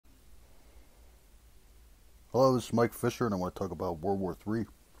Hello, this is Mike Fisher, and I want to talk about World War III.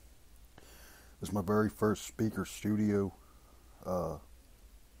 This is my very first speaker studio uh,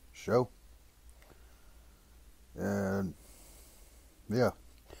 show, and yeah,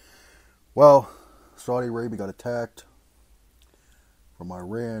 well, Saudi Arabia got attacked from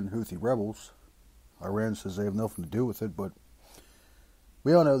Iran Houthi rebels. Iran says they have nothing to do with it, but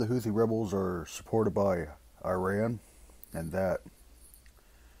we all know the Houthi rebels are supported by Iran, and that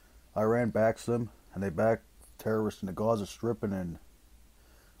Iran backs them, and they back terrorists in the Gaza Strip and in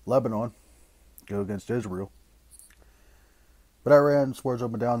Lebanon go against Israel. But Iran swears up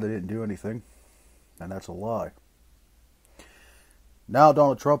and down they didn't do anything, and that's a lie. Now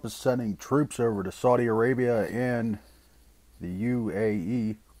Donald Trump is sending troops over to Saudi Arabia and the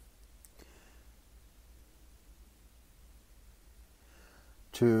UAE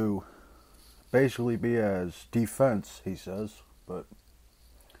to basically be as defense, he says. But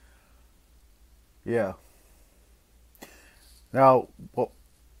yeah. Now,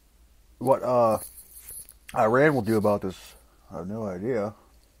 what Iran will do about this, I have no idea.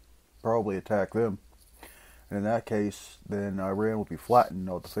 Probably attack them. And in that case, then Iran will be flattened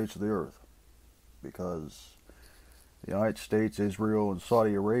off the face of the earth. Because the United States, Israel, and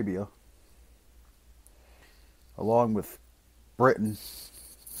Saudi Arabia, along with Britain,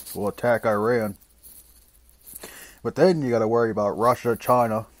 will attack Iran. But then you got to worry about Russia,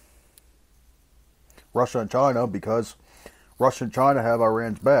 China, because Russia and China have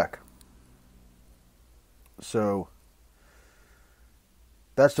Iran's back. So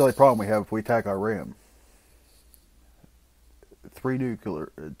that's the only problem we have if we attack Iran. Two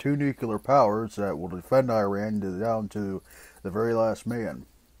nuclear powers that will defend Iran down to the very last man.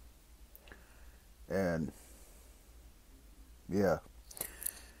 And yeah,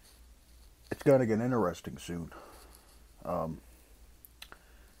 it's going to get interesting soon.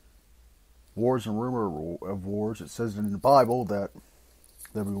 Wars and rumor of wars. It says in the Bible that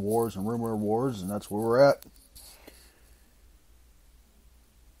there'll be wars and rumor of wars, and that's where we're at.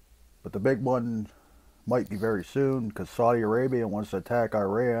 But the big one might be very soon, because Saudi Arabia wants to attack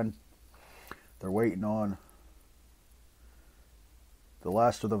Iran. They're waiting on the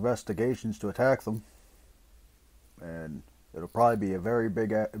last of the investigations to attack them, and it'll probably be a very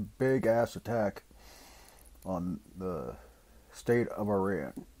big ass attack on the state of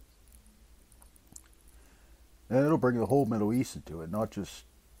Iran. And it'll bring the whole Middle East into it, not just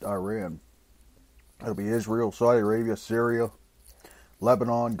Iran. It'll be Israel, Saudi Arabia, Syria,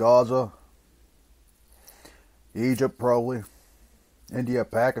 Lebanon, Gaza, Egypt probably, India,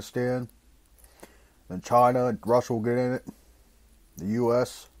 Pakistan, then China and Russia will get in it, the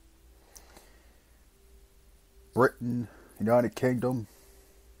U.S., Britain, United Kingdom,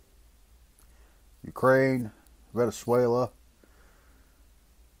 Ukraine, Venezuela,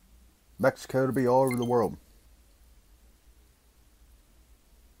 Mexico, to be all over the world.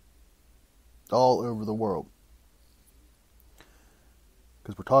 All over the world.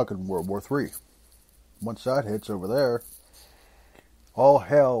 Because we're talking World War III. Once that hits over there, all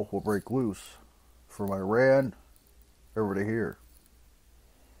hell will break loose from Iran over to here.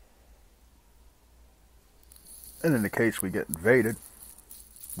 And in the case we get invaded,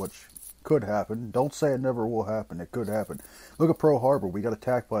 which could happen, don't say it never will happen, it could happen. Look at Pearl Harbor, we got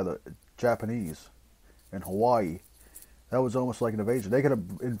attacked by the Japanese in Hawaii. That was almost like an invasion. They could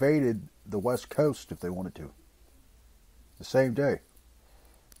have invaded the West Coast if they wanted to. The same day.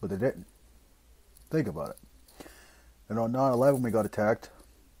 But they didn't. Think about it. And on 9/11 we got attacked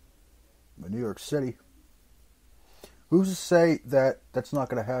in New York City. Who's to say that that's not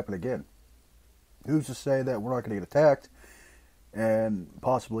going to happen again? Who's to say that we're not going to get attacked and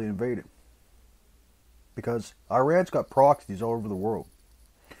possibly invaded? Because Iran's got proxies all over the world.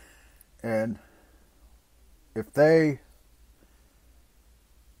 And if they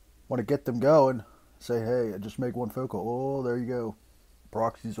want to get them going, say, hey, just make one phone call. Oh, there you go.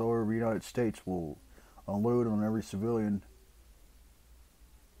 Proxies all over the United States will unload on every civilian.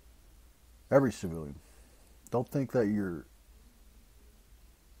 Every civilian. Don't think that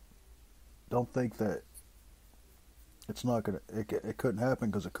it's not gonna. It couldn't happen,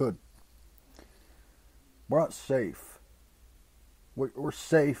 because it could. We're not safe. We're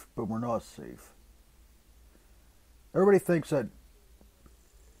safe, but we're not safe. Everybody thinks that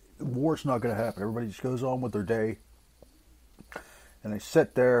war's not going to happen. Everybody just goes on with their day, and they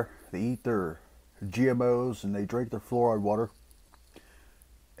sit there, they eat their GMOs, and they drink their fluoride water,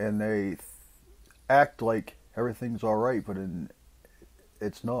 and they act like everything's all right, but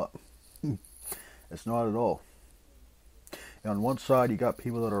it's not. It's not at all. And on one side, you got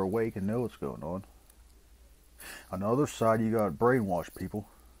people that are awake and know what's going on. On the other side, you got brainwashed people.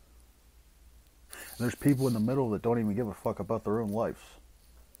 There's people in the middle that don't even give a fuck about their own lives.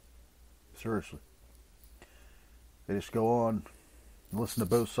 Seriously. They just go on and listen to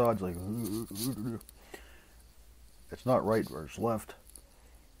both sides like, it's not right versus left.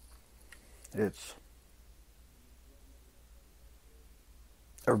 It's,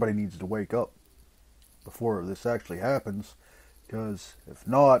 everybody needs to wake up before this actually happens, because if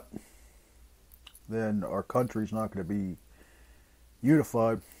not, then our country's not going to be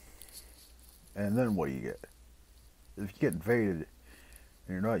unified. And then what do you get? If you get invaded and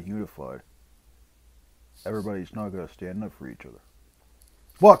you're not unified, everybody's not going to stand up for each other.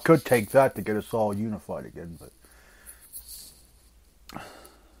 Well, it could take that to get us all unified again, but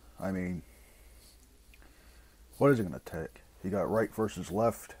I mean, what is it going to take? You got right versus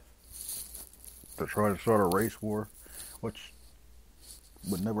left to try to start a race war, which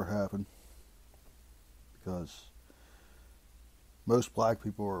would never happen, because most black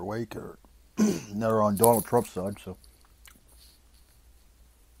people are awake or they're on Donald Trump's side. So,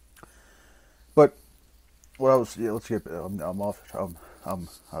 but what I was, let's get. I'm off. I'm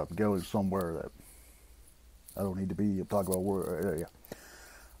going somewhere that I don't need to be. I'm talking about where.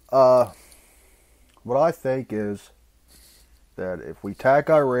 What I think is that if we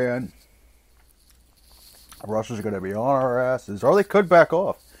attack Iran, Russia's going to be on our asses, or they could back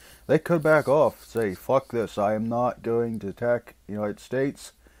off. They could back off, say, fuck this, I am not going to attack the United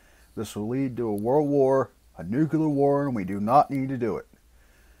States. This will lead to a world war, a nuclear war, and we do not need to do it.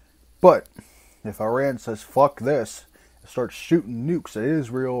 But if Iran says, fuck this, and starts shooting nukes at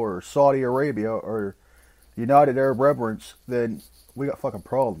Israel or Saudi Arabia or United Arab Emirates, then we got fucking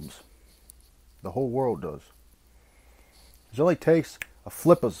problems. The whole world does. It only takes a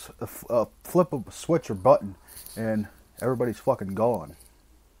flip of a switch or button, and everybody's fucking gone.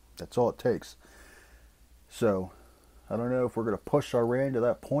 That's all it takes. So, I don't know if we're going to push Iran to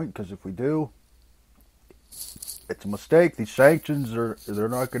that point, because if we do, it's a mistake. These sanctions they're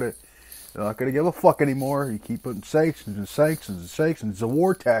not going to give a fuck anymore. You keep putting sanctions and sanctions and sanctions. It's a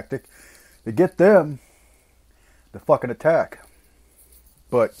war tactic to get them to fucking attack.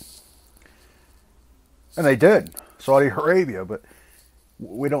 And they did, Saudi Arabia, but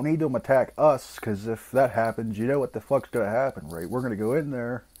we don't need them to attack us, because if that happens, you know what the fuck's going to happen, right? We're going to go in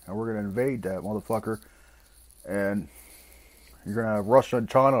there and we're going to invade that motherfucker, and you're going to have Russia and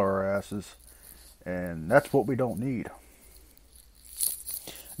China on our asses, and that's what we don't need.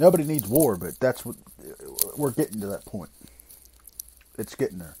 Nobody needs war, but that's what we're getting to, that point. It's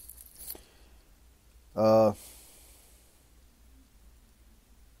getting there.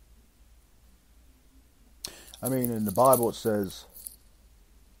 I mean, in the Bible it says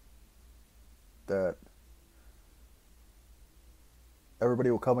that everybody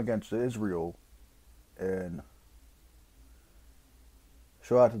will come against Israel and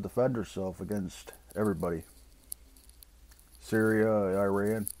she'll have to defend herself against everybody. Syria,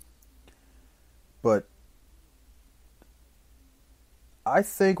 Iran. But I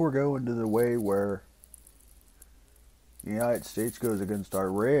think we're going to the way where the United States goes against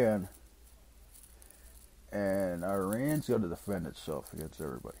Iran, and Iran's going to defend itself against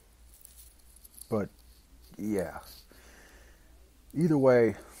everybody. But, yeah. Either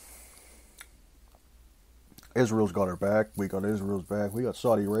way, Israel's got our back. We got Israel's back. We got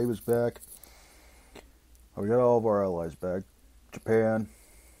Saudi Arabia's back. We got all of our allies back. Japan,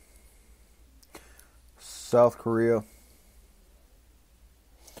 South Korea,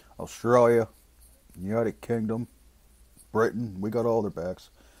 Australia, United Kingdom, Britain. We got all their backs.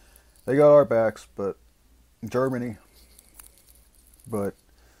 They got our backs, but Germany. But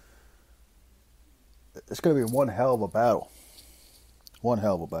it's going to be one hell of a battle. One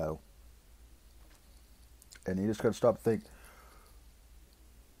hell of a battle. And you just got to stop and think,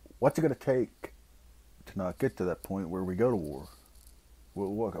 what's it going to take to not get to that point where we go to war?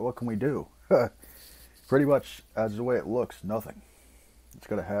 What can we do? Pretty much, as the way it looks, nothing. It's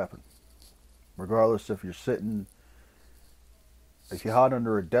going to happen. Regardless if you're sitting, if you hide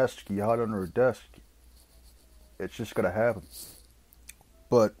under a desk, you hide under a desk. It's just going to happen.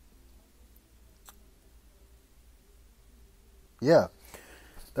 But, yeah,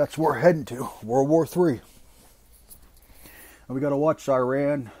 that's where we're heading to. World War III. And we got to watch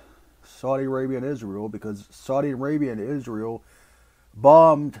Iran, Saudi Arabia, and Israel, because Saudi Arabia and Israel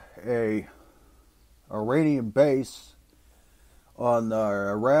bombed a Iranian base on the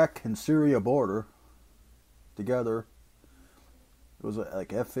Iraq and Syria border together. It was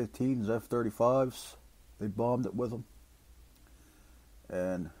like F-15s, F-35s. They bombed it with them.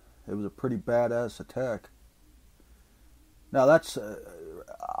 And it was a pretty badass attack. Now that's,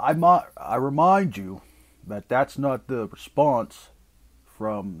 I remind you that that's not the response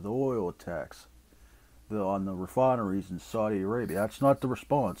from the oil attacks. on the refineries in Saudi Arabia. That's not the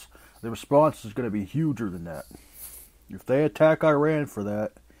response. The response is going to be huger than that. If they attack Iran for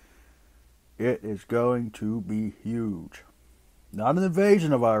that, it is going to be huge. Not an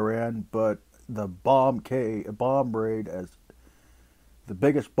invasion of Iran, but the bomb raid, as the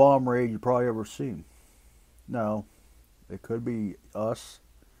biggest bomb raid you've probably ever seen. Now, it could be us,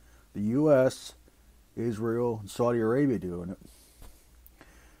 the U.S., Israel, and Saudi Arabia doing it.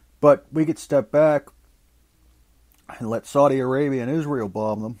 But we could step back and let Saudi Arabia and Israel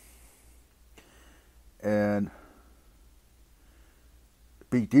bomb them and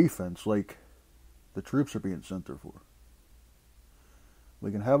be defense like the troops are being sent there for.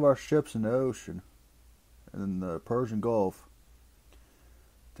 We can have our ships in the ocean and in the Persian Gulf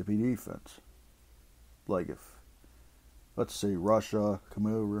to be defense. Like if, let's say, Russia come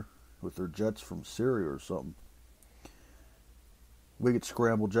over with their jets from Syria or something, we could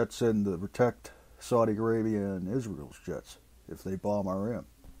scramble jets in to protect Saudi Arabia and Israel's jets if they bomb Iran.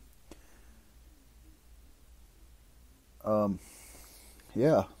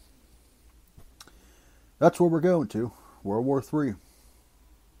 Yeah. That's where we're going to. World War III.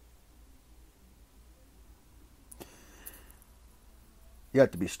 You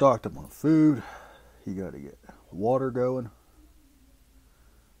have to be stocked up on food. You got to get water going.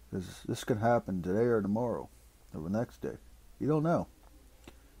 Because this can happen today or tomorrow or the next day. You don't know.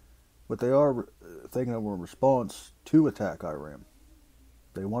 But they are thinking of a response to attack Iran.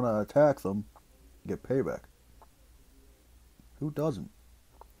 They want to attack them, get payback. Who doesn't?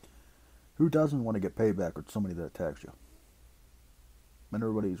 Who doesn't want to get payback with somebody that attacks you? And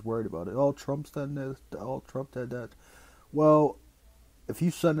everybody's worried about it. Oh, Trump's done this. Oh, Trump did that. Well, if you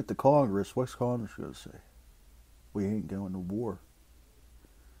send it to Congress, what's Congress going to say? We ain't going to war.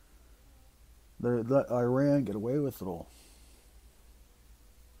 They let Iran get away with it all.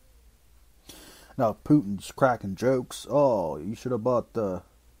 Now, Putin's cracking jokes. Oh, you should have bought the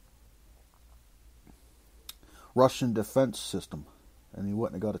Russian defense system, and he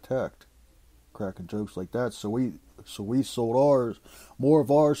wouldn't have got attacked. Cracking jokes like that. So we sold more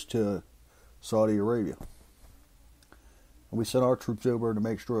of ours to Saudi Arabia. And we sent our troops over to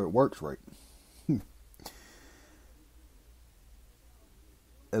make sure it works right. And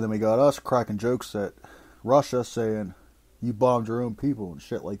then we got us cracking jokes at Russia saying, you bombed your own people and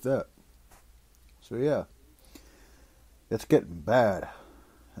shit like that. So yeah, it's getting bad.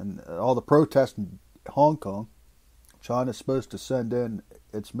 And all the protests in Hong Kong, China's supposed to send in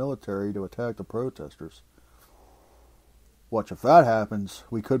its military to attack the protesters. Watch, if that happens,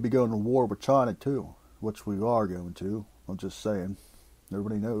 we could be going to war with China too, which we are going to. I'm just saying.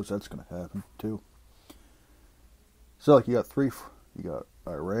 Everybody knows that's going to happen too. So like you got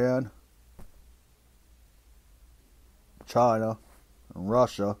Iran, China, and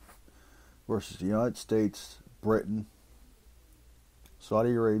Russia versus the United States, Britain,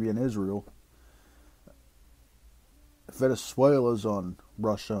 Saudi Arabia, and Israel. Venezuela's on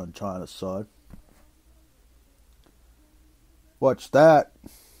Russia and China's side. Watch that.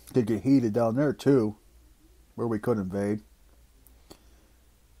 Could get heated down there too, where we could invade.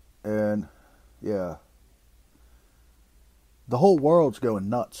 And yeah, the whole world's going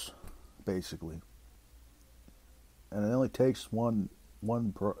nuts, basically. And it only takes one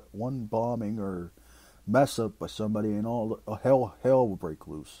bombing or mess up by somebody, and all hell will break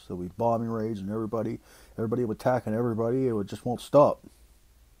loose. There'll be bombing raids, and everybody attacking everybody. It just won't stop.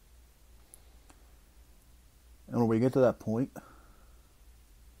 And when we get to that point,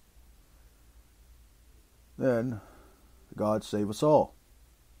 then God save us all,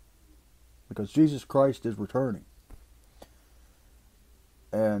 because Jesus Christ is returning.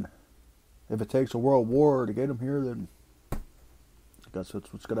 And if it takes a world war to get him here, then I guess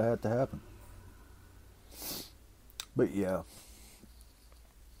that's what's going to have to happen. But yeah,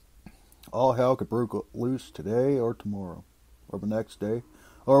 all hell could break loose today or tomorrow or the next day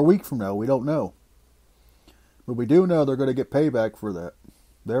or a week from now. We don't know. But we do know they're going to get payback for that.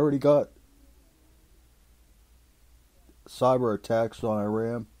 They already got cyber attacks on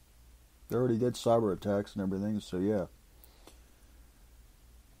Iran. They already did cyber attacks and everything, so yeah.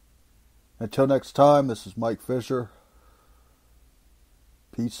 Until next time, this is Mike Fisher.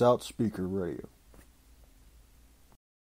 Peace out, Speaker Radio.